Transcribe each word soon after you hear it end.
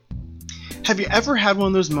Have you ever had one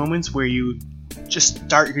of those moments where you just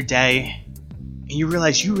start your day and you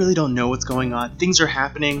realize you really don't know what's going on? Things are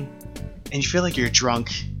happening and you feel like you're drunk.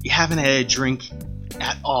 You haven't had a drink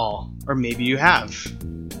at all, or maybe you have.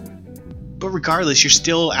 But regardless, you're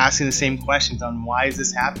still asking the same questions on why is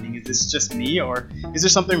this happening? Is this just me, or is there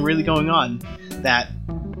something really going on?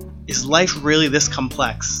 Is life really this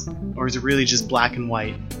complex, or is it really just black and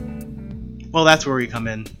white? Well, that's where we come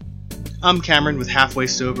in. I'm Cameron with Halfway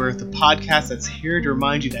Sober, the podcast that's here to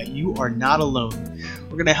remind you that you are not alone.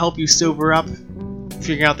 We're going to help you sober up,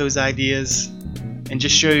 figure out those ideas, and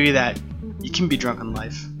just show you that you can be drunk on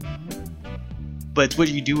life. But it's what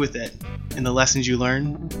you do with it and the lessons you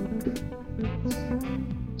learn.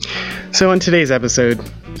 So in today's episode,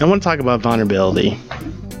 I want to talk about vulnerability.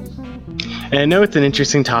 And I know it's an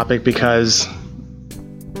interesting topic because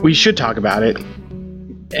we should talk about it.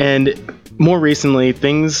 And more recently,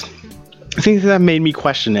 things that have made me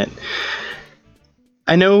question it.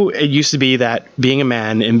 I know it used to be that being a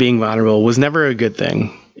man and being vulnerable was never a good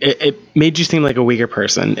thing. It made you seem like a weaker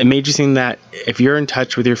person. It made you seem that if you're in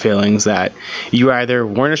touch with your feelings, that you either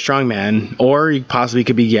weren't a strong man or you possibly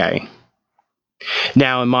could be gay.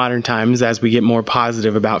 Now, in modern times, as we get more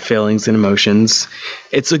positive about feelings and emotions,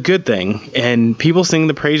 it's a good thing. And people sing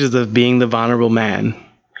the praises of being the vulnerable man.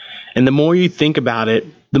 And the more you think about it,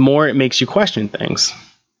 the more it makes you question things.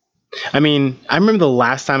 I mean, I remember the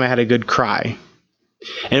last time I had a good cry.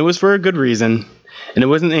 And it was for a good reason. And it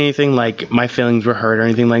wasn't anything like my feelings were hurt or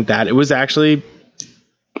anything like that. It was actually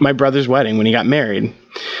my brother's wedding when he got married.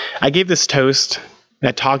 I gave this toast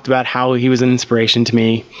that talked about how he was an inspiration to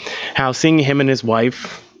me, how seeing him and his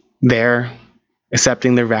wife there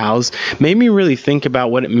accepting their vows made me really think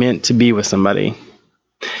about what it meant to be with somebody.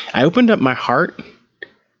 I opened up my heart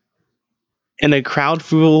in a crowd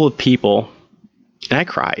full of people, and I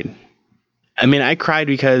cried. I cried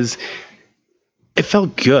because it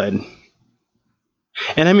felt good.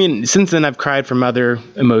 And since then I've cried from other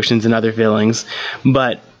emotions and other feelings,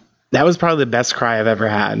 but that was probably the best cry I've ever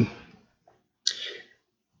had.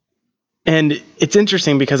 And it's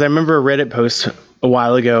interesting because I remember a Reddit post a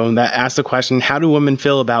while ago that asked the question, how do women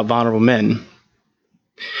feel about vulnerable men?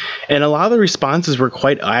 And a lot of the responses were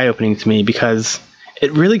quite eye-opening to me because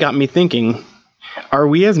it really got me thinking, are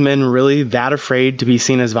we as men really that afraid to be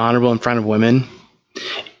seen as vulnerable in front of women?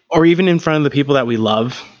 Or even in front of the people that we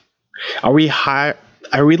love? Are we hardwired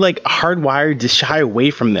to shy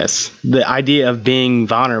away from this, the idea of being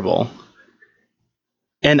vulnerable?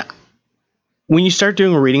 And when you start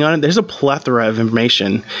doing a reading on it, there's a plethora of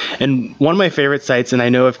information. And one of my favorite sites, and I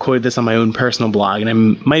know I've quoted this on my own personal blog, and I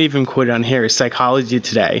might even quote it on here, is Psychology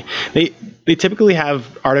Today. They typically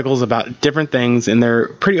have articles about different things, and they're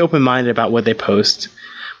pretty open-minded about what they post.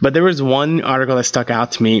 But there was one article that stuck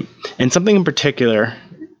out to me, and something in particular,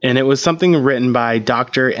 and it was something written by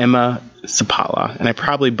Dr. Emma Sapala, and I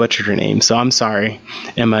probably butchered her name, so I'm sorry,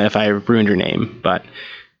 Emma, if I ruined her name, but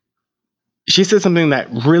she said something that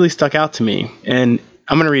really stuck out to me, and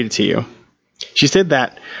I'm going to read it to you. She said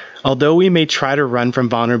that, although we may try to run from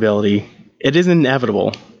vulnerability, it is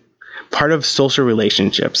inevitable, part of social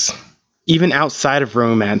relationships. Even outside of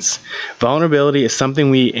romance, vulnerability is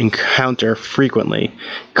something we encounter frequently.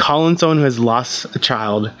 Calling someone who has lost a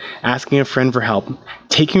child, asking a friend for help,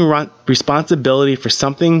 taking responsibility for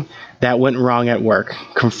something that went wrong at work,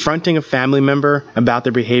 confronting a family member about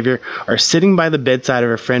their behavior, or sitting by the bedside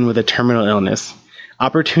of a friend with a terminal illness.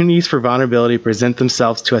 Opportunities for vulnerability present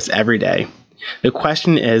themselves to us every day. The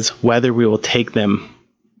question is whether we will take them.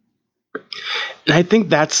 And I think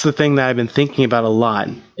that's the thing that I've been thinking about a lot,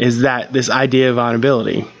 is that this idea of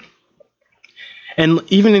vulnerability. And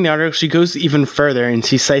even in the article, she goes even further and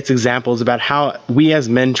she cites examples about how we as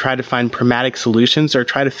men try to find pragmatic solutions or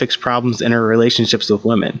try to fix problems in our relationships with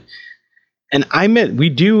women. And I admit, we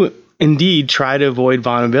do indeed try to avoid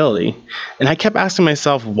vulnerability. And I kept asking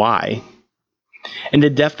myself why. And the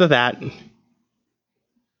depth of that,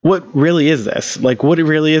 what really is this? What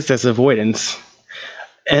really is this avoidance?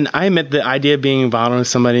 And I admit the idea of being vulnerable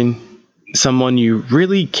with someone you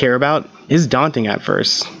really care about is daunting at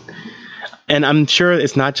first. And I'm sure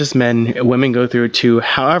it's not just men, women go through it too.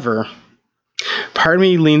 However, part of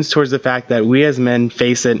me leans towards the fact that we as men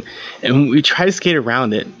face it and we try to skate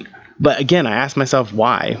around it. But again, I ask myself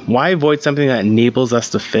why? Why avoid something that enables us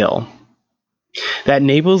to feel? That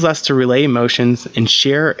enables us to relay emotions and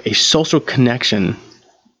share a social connection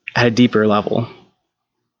at a deeper level.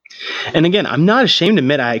 And again, I'm not ashamed to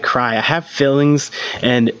admit I cry. I have feelings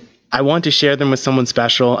and I want to share them with someone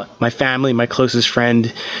special, my family, my closest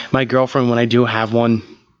friend, my girlfriend when I do have one.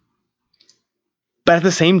 But at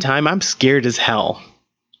the same time, I'm scared as hell.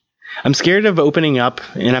 I'm scared of opening up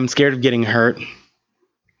and I'm scared of getting hurt.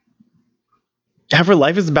 However,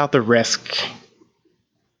 life is about the risk,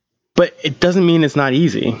 but it doesn't mean it's not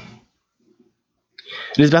easy.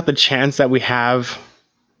 It is about the chance that we have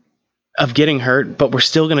of getting hurt, but we're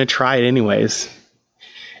still going to try it anyways.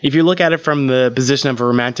 If you look at it from the position of a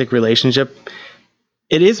romantic relationship,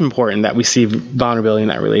 it is important that we see vulnerability in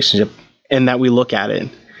that relationship and that we look at it.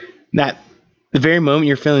 That the very moment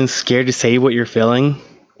you're feeling scared to say what you're feeling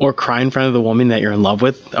or cry in front of the woman that you're in love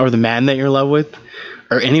with or the man that you're in love with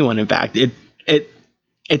or anyone, in fact,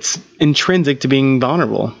 it's intrinsic to being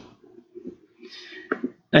vulnerable.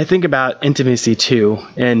 And I think about intimacy too,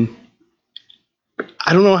 and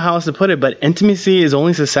I don't know how else to put it, but intimacy is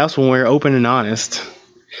only successful when we're open and honest.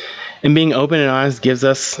 And being open and honest gives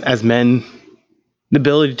us, as men, the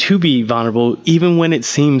ability to be vulnerable, even when it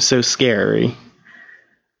seems so scary.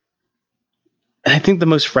 And I think the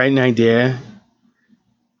most frightening idea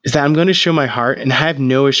is that I'm going to show my heart and I have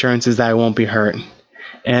no assurances that I won't be hurt.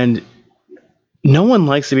 And no one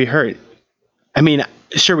likes to be hurt. I mean,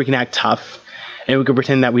 sure, we can act tough and we can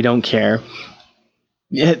pretend that we don't care.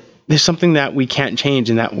 Yet there's something that we can't change,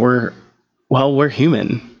 and that we're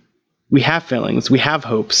human. We have feelings, we have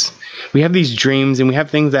hopes, we have these dreams, and we have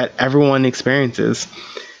things that everyone experiences.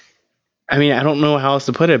 I mean, I don't know how else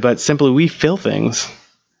to put it, but simply we feel things.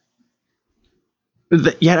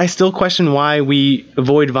 Yet I still question why we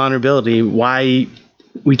avoid vulnerability, why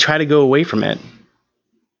we try to go away from it.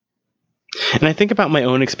 And I think about my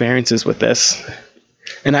own experiences with this,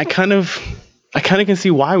 and I kind of can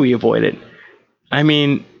see why we avoid it. I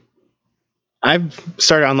mean, I've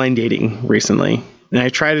started online dating recently, and I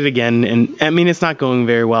tried it again, and I mean, it's not going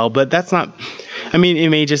very well, but that's not, I mean, it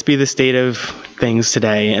may just be the state of things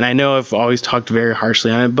today, and I know I've always talked very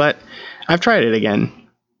harshly on it, but I've tried it again.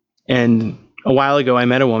 And a while ago, I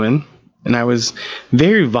met a woman, and I was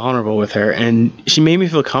very vulnerable with her, and she made me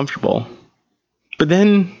feel comfortable. But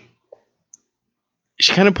then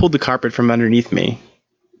she kind of pulled the carpet from underneath me,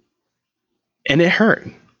 and it hurt,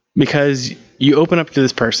 because you open up to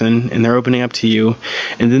this person and they're opening up to you,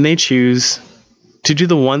 and then they choose to do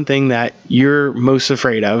the one thing that you're most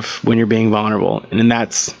afraid of when you're being vulnerable, and then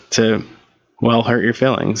that's to, well, hurt your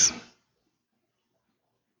feelings.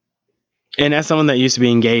 And as someone that used to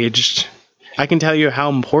be engaged, I can tell you how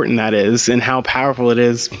important that is and how powerful it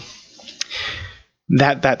is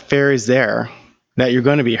that that fear is there, that you're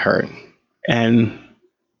going to be hurt. And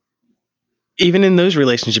even in those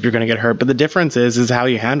relationships, you're going to get hurt, but the difference is how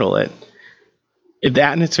you handle it. If the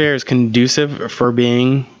atmosphere is conducive for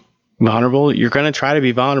being vulnerable, you're going to try to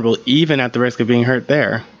be vulnerable, even at the risk of being hurt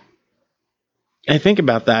there. I think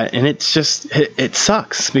about that, and it's just, it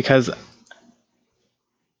sucks, because,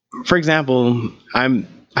 for example, I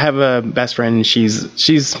have a best friend, and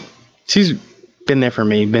she's been there for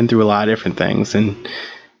me, been through a lot of different things, and,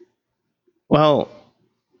 well,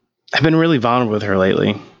 I've been really vulnerable with her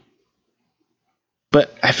lately.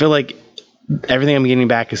 But I feel like everything I'm getting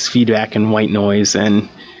back is feedback and white noise, and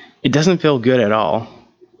it doesn't feel good at all.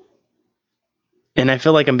 And I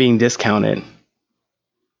feel like I'm being discounted.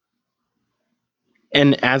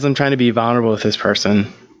 And as I'm trying to be vulnerable with this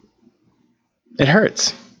person, it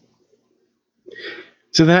hurts.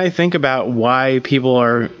 So then I think about why people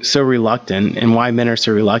are so reluctant and why men are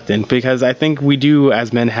so reluctant, because I think we do,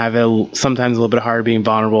 as men, have it sometimes a little bit harder being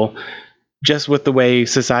vulnerable just with the way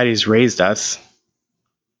society's raised us.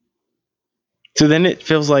 So then it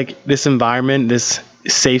feels like this environment, this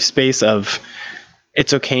safe space of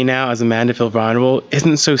it's okay now as a man to feel vulnerable,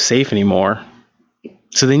 isn't so safe anymore.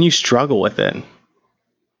 So then you struggle with it.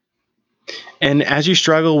 And as you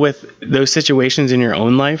struggle with those situations in your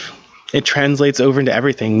own life, it translates over into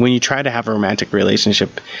everything. When you try to have a romantic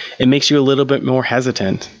relationship, it makes you a little bit more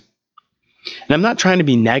hesitant. And I'm not trying to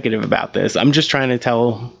be negative about this. I'm just trying to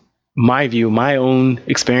tell my view, my own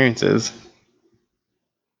experiences.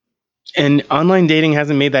 And online dating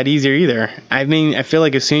hasn't made that easier either. I mean, I feel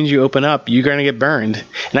like as soon as you open up, you're going to get burned.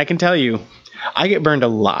 And I can tell you, I get burned a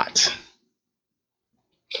lot.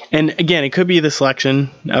 And again, it could be the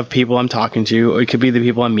selection of people I'm talking to, or it could be the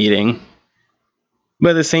people I'm meeting. But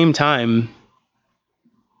at the same time,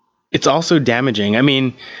 it's also damaging. I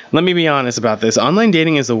mean, let me be honest about this. Online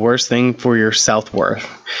dating is the worst thing for your self-worth.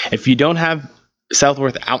 If you don't have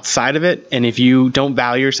self-worth outside of it, and if you don't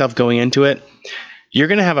value yourself going into it, you're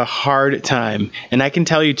going to have a hard time. And I can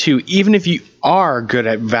tell you too, even if you are good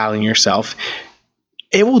at valuing yourself,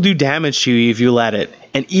 it will do damage to you if you let it.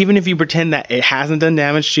 And even if you pretend that it hasn't done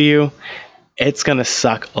damage to you, it's going to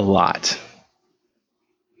suck a lot.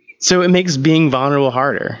 So it makes being vulnerable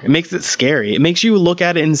harder. It makes it scary. It makes you look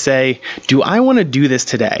at it and say, do I want to do this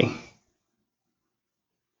today?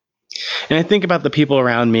 And I think about the people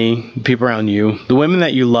around me, the people around you, the women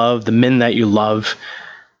that you love, the men that you love.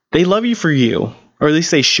 They love you for you, or at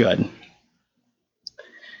least they should.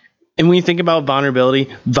 And when you think about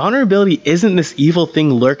vulnerability isn't this evil thing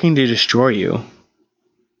lurking to destroy you.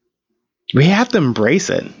 We have to embrace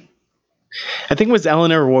it. I think it was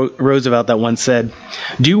Eleanor Roosevelt that once said,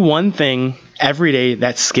 do one thing every day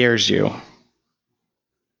that scares you.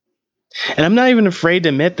 And I'm not even afraid to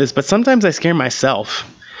admit this, but sometimes I scare myself.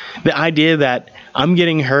 The idea that I'm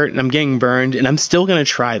getting hurt and I'm getting burned and I'm still going to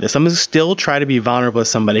try this. I'm going to still try to be vulnerable with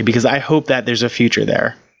somebody because I hope that there's a future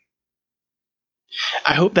there.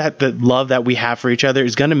 I hope that the love that we have for each other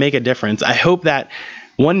is going to make a difference. I hope that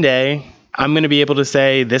one day I'm going to be able to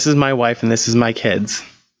say, this is my wife and this is my kids.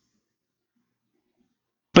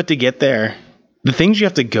 But to get there, the things you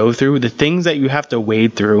have to go through, the things that you have to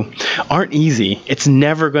wade through aren't easy. It's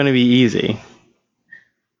never going to be easy.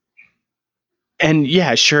 And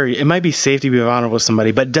yeah, sure, it might be safe to be vulnerable with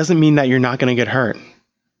somebody, but it doesn't mean that you're not going to get hurt.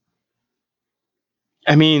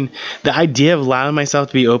 I mean, the idea of allowing myself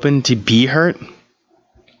to be open to be hurt,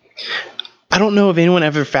 I don't know if anyone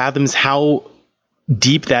ever fathoms how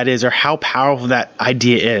deep that is or how powerful that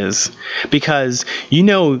idea is. Because,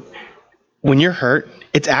 when you're hurt,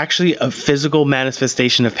 it's actually a physical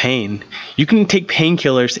manifestation of pain. You can take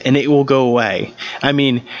painkillers and it will go away. I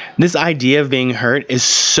mean, this idea of being hurt is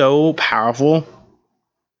so powerful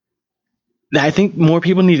that I think more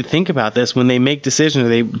people need to think about this when they make decisions or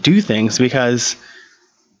they do things, because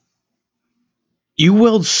you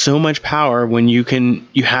wield so much power when you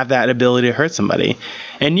have that ability to hurt somebody.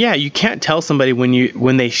 And yeah, you can't tell somebody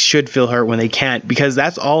when they should feel hurt when they can't, because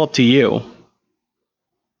that's all up to you.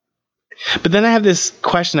 But then I have this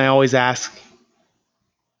question I always ask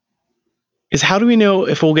is, how do we know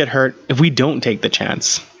if we'll get hurt if we don't take the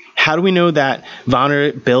chance? How do we know that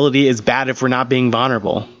vulnerability is bad if we're not being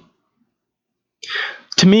vulnerable?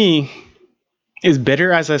 To me, as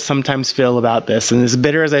bitter as I sometimes feel about this, and as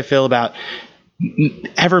bitter as I feel about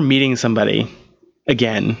ever meeting somebody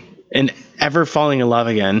again and ever falling in love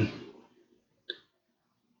again,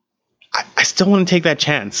 I still want to take that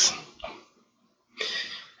chance.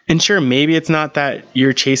 And sure, maybe it's not that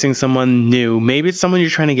you're chasing someone new. Maybe it's someone you're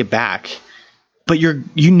trying to get back. But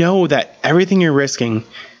you know that everything you're risking,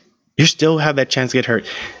 you still have that chance to get hurt.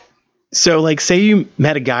 So, like, say you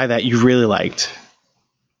met a guy that you really liked.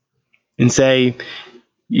 And say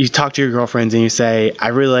you talk to your girlfriends and you say, I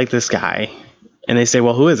really like this guy. And they say,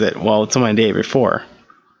 well, who is it? Well, it's someone I dated before.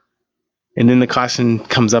 And then the question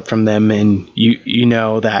comes up from them, and you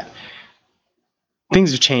know that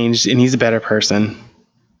things have changed and he's a better person.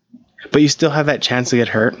 But you still have that chance to get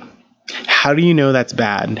hurt. How do you know that's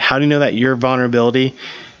bad? How do you know that your vulnerability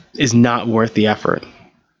is not worth the effort?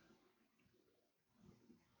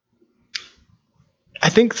 I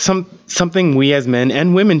think something we as men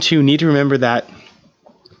and women too need to remember, that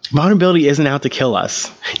vulnerability isn't out to kill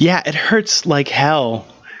us. Yeah, it hurts like hell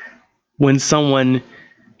when someone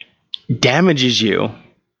damages you.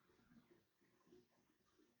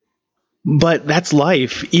 But that's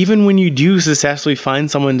life. Even when you do successfully find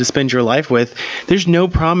someone to spend your life with, there's no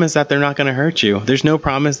promise that they're not going to hurt you. There's no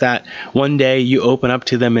promise that one day you open up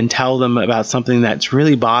to them and tell them about something that's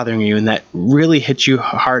really bothering you and that really hits you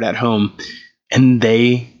hard at home, and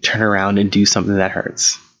they turn around and do something that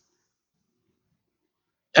hurts.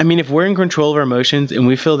 I mean, if we're in control of our emotions and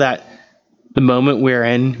we feel that the moment we're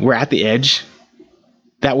in, we're at the edge,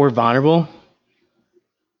 that we're vulnerable,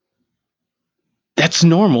 that's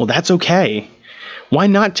normal. That's okay. Why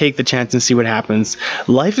not take the chance and see what happens?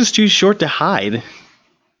 Life is too short to hide.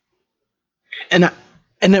 And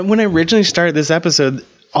when I originally started this episode,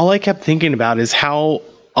 all I kept thinking about is how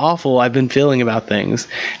awful I've been feeling about things.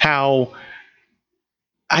 How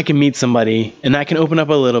I can meet somebody and I can open up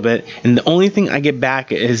a little bit, and the only thing I get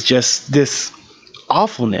back is just this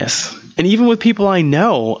awfulness. And even with people I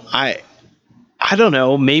know, I don't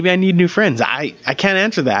know, maybe I need new friends. I can't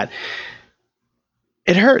answer that.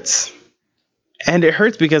 It hurts. And it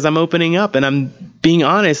hurts because I'm opening up and I'm being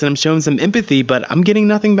honest and I'm showing some empathy, but I'm getting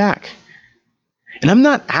nothing back. And I'm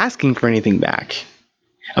not asking for anything back.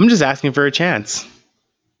 I'm just asking for a chance.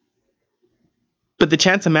 But the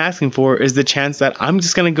chance I'm asking for is the chance that I'm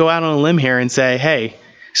just going to go out on a limb here and say, hey,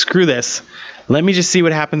 screw this. Let me just see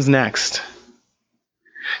what happens next.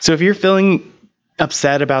 So if you're feeling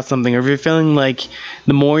upset about something, or if you're feeling like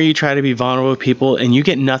the more you try to be vulnerable with people and you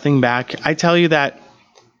get nothing back, I tell you that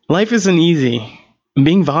life isn't easy.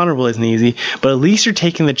 Being vulnerable isn't easy, but at least you're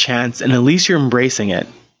taking the chance and at least you're embracing it.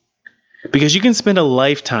 Because you can spend a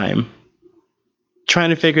lifetime trying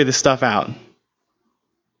to figure this stuff out.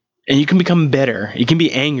 And you can become bitter. You can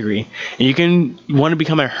be angry. And you can want to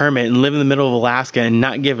become a hermit and live in the middle of Alaska and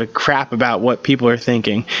not give a crap about what people are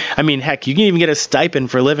thinking. I mean, heck, you can even get a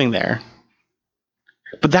stipend for living there.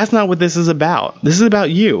 But that's not what this is about. This is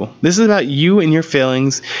about you. This is about you and your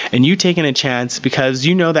feelings and you taking a chance, because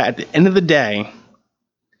you know that at the end of the day,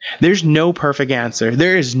 there's no perfect answer.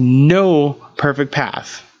 There is no perfect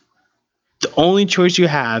path. The only choice you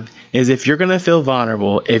have is if you're going to feel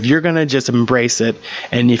vulnerable, if you're going to just embrace it,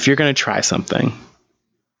 and if you're going to try something.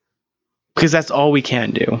 Because that's all we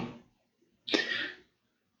can do.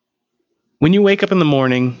 When you wake up in the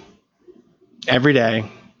morning, every day,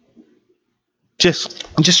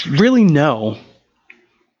 just really know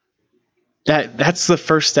that that's the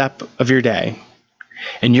first step of your day.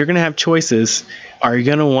 And you're going to have choices. Are you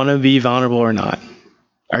going to want to be vulnerable or not?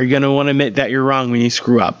 Are you going to want to admit that you're wrong when you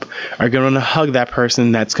screw up? Are you going to want to hug that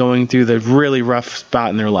person that's going through the really rough spot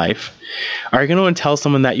in their life? Are you going to want to tell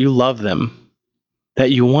someone that you love them, that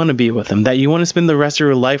you want to be with them, that you want to spend the rest of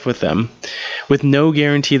your life with them, with no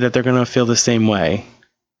guarantee that they're going to feel the same way?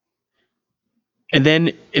 And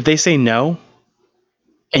then if they say no,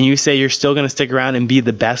 and you say you're still going to stick around and be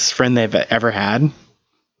the best friend they've ever had,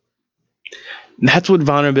 that's what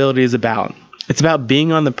vulnerability is about. It's about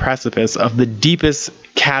being on the precipice of the deepest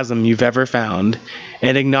chasm you've ever found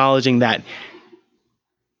and acknowledging that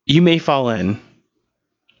you may fall in,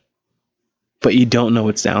 but you don't know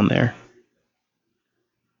what's down there.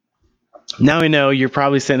 Now I know you're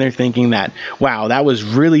probably sitting there thinking that, wow, that was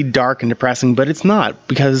really dark and depressing, but it's not,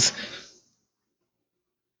 because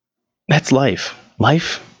that's life.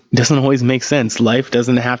 Life doesn't always make sense. Life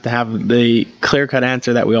doesn't have to have the clear-cut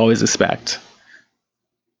answer that we always expect.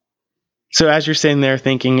 So as you're sitting there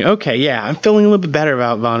thinking, okay, yeah, I'm feeling a little bit better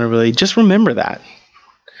about vulnerability, just remember that.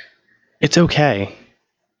 It's okay.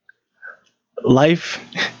 Life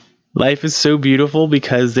is so beautiful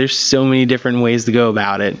because there's so many different ways to go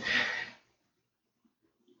about it.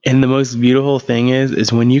 And the most beautiful thing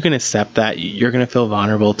is when you can accept that you're going to feel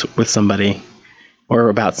vulnerable with somebody or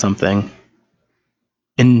about something,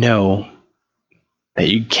 and know that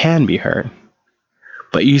you can be hurt,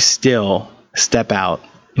 but you still step out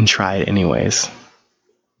and try it anyways.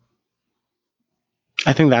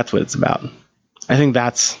 I think that's what it's about. I think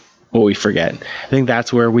that's what we forget. I think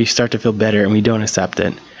that's where we start to feel better and we don't accept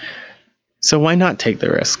it. So why not take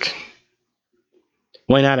the risk?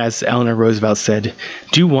 Why not, as Eleanor Roosevelt said,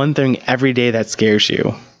 do one thing every day that scares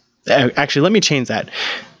you? Actually, let me change that.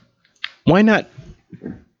 Why not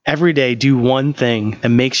every day do one thing that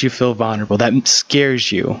makes you feel vulnerable, that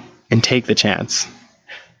scares you, and take the chance?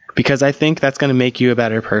 Because I think that's going to make you a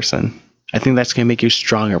better person. I think that's going to make you a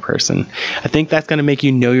stronger person. I think that's going to make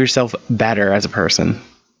you know yourself better as a person.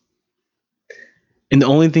 And the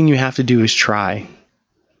only thing you have to do is try.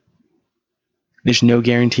 There's no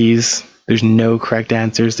guarantees. There's no correct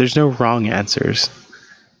answers. There's no wrong answers.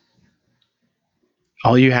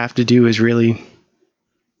 All you have to do is really,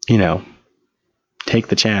 take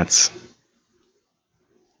the chance.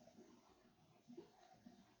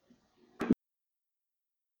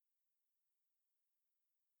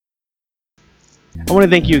 I want to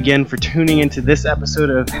thank you again for tuning into this episode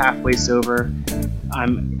of Halfway Sober.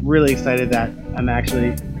 I'm really excited that I'm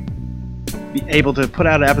actually able to put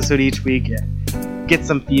out an episode each week, get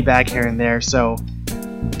some feedback here and there, so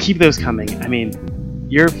keep those coming. I mean,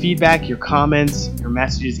 your feedback, your comments, your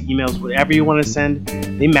messages, emails, whatever you want to send,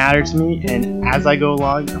 they matter to me, and as I go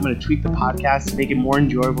along, I'm going to tweak the podcast to make it more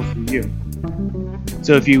enjoyable for you.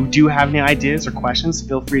 So if you do have any ideas or questions,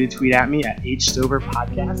 feel free to tweet at me at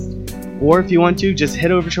HSoberPodcast. Or if you want to, just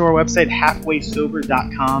head over to our website,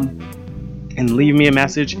 halfwaysober.com, and leave me a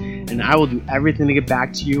message, and I will do everything to get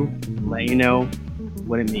back to you and let you know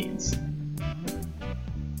what it means.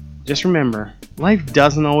 Just remember, life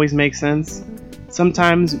doesn't always make sense.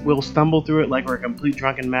 Sometimes we'll stumble through it like we're a complete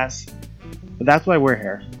drunken mess, but that's why we're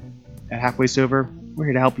here. At Halfway Sober, we're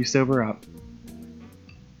here to help you sober up.